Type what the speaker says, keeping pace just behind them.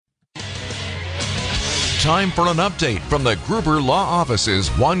time for an update from the Gruber Law Office's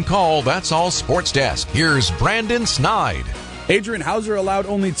One Call, That's All Sports Desk. Here's Brandon Snide. Adrian Hauser allowed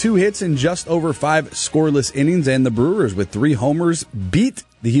only 2 hits in just over 5 scoreless innings, and the Brewers, with 3 homers, beat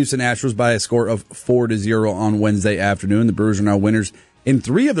the Houston Astros by a score of 4-0 on Wednesday afternoon. The Brewers are now winners in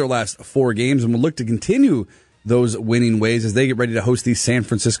 3 of their last 4 games and will look to continue those winning ways as they get ready to host the San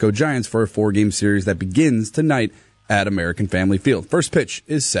Francisco Giants for a 4-game series that begins tonight at American Family Field. First pitch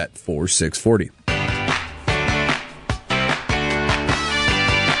is set for 6:40.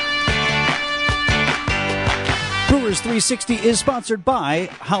 Brewers 360 is sponsored by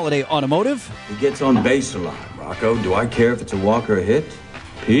Holiday Automotive. He gets on base a lot, Rocco. Do I care if it's a walk or a hit?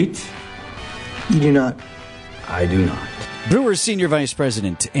 Pete? You do not. I do not. Brewers Senior Vice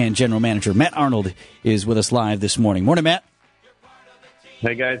President and General Manager Matt Arnold is with us live this morning. Morning, Matt.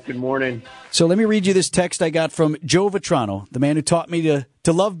 Hey, guys. Good morning. So let me read you this text I got from Joe Vitrano, the man who taught me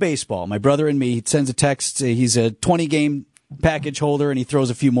to love baseball. My brother and me. He sends a text. He's a 20-game package holder, and he throws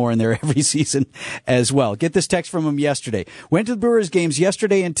a few more in there every season as well. Get this text from him yesterday. Went to the Brewers games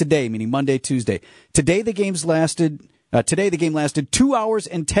yesterday and today, meaning Monday, Tuesday. Today the game lasted 2 hours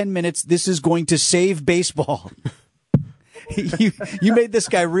and 10 minutes. This is going to save baseball. You made this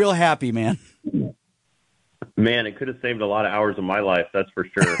guy real happy, man. Man, it could have saved a lot of hours of my life, that's for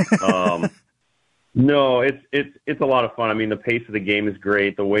sure. No, it's a lot of fun. I mean, the pace of the game is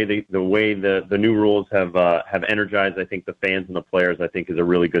great. The way the new rules have energized, I think, the fans and the players, I think, is a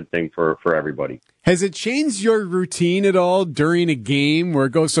really good thing for everybody. Has it changed your routine at all during a game where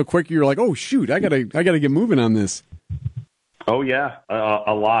it goes so quick you're like, oh shoot, I gotta get moving on this? Oh yeah,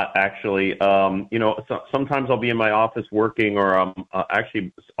 a lot actually. Sometimes I'll be in my office working, or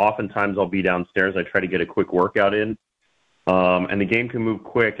actually, oftentimes I'll be downstairs. I try to get a quick workout in. And the game can move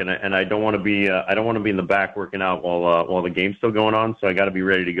quick, and I don't want to be in the back working out while the game's still going on. So I got to be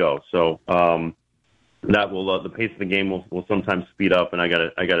ready to go. So that will the pace of the game will sometimes speed up, and I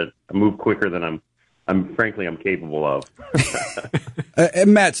gotta move quicker than I'm capable of.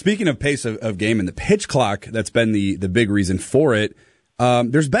 And Matt, speaking of pace of game and the pitch clock, that's been the big reason for it.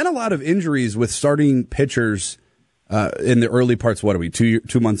 There's been a lot of injuries with starting pitchers. In the early parts, what are we, 2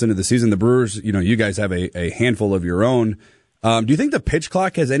 months into the season? The Brewers, you guys have a handful of your own. Do you think the pitch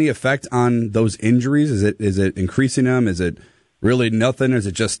clock has any effect on those injuries? Is it increasing them? Is it really nothing? Is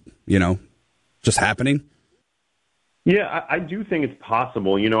it just happening? Yeah, I do think it's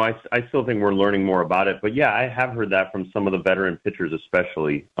possible. I still think we're learning more about it. But yeah, I have heard that from some of the veteran pitchers,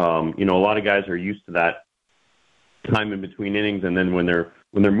 especially. A lot of guys are used to that time in between innings, and then when they're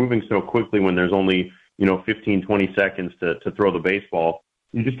moving so quickly, when there's only 15, 20 seconds to throw the baseball,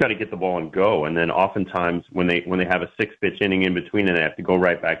 you just got to get the ball and go. And then oftentimes when they have a 6-pitch inning in between and they have to go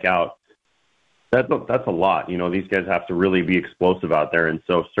right back out, that's a lot. These guys have to really be explosive out there. And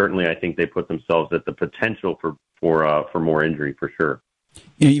so certainly I think they put themselves at the potential for more injury for sure.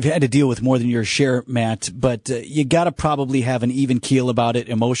 You've had to deal with more than your share, Matt, but you got to probably have an even keel about it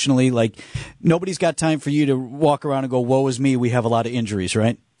emotionally. Like, nobody's got time for you to walk around and go, woe is me, we have a lot of injuries,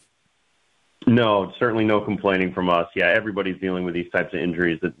 right? No, certainly no complaining from us. Yeah, everybody's dealing with these types of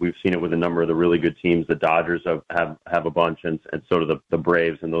injuries. That we've seen it with a number of the really good teams. The Dodgers have a bunch, and so do the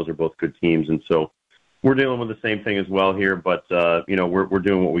Braves, and those are both good teams. And so we're dealing with the same thing as well here. But we're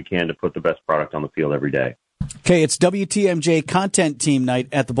doing what we can to put the best product on the field every day. Okay, it's WTMJ Content Team Night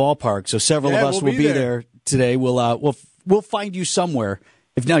at the ballpark, so several of us will be there today. We'll find you somewhere.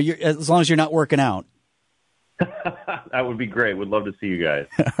 As long as you're not working out. That would be great. Would love to see you guys.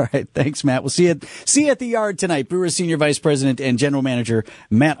 All right. Thanks, Matt. We'll see you at the Yard tonight. Brewers Senior Vice President and General Manager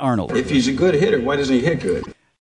Matt Arnold. If he's a good hitter, why doesn't he hit good?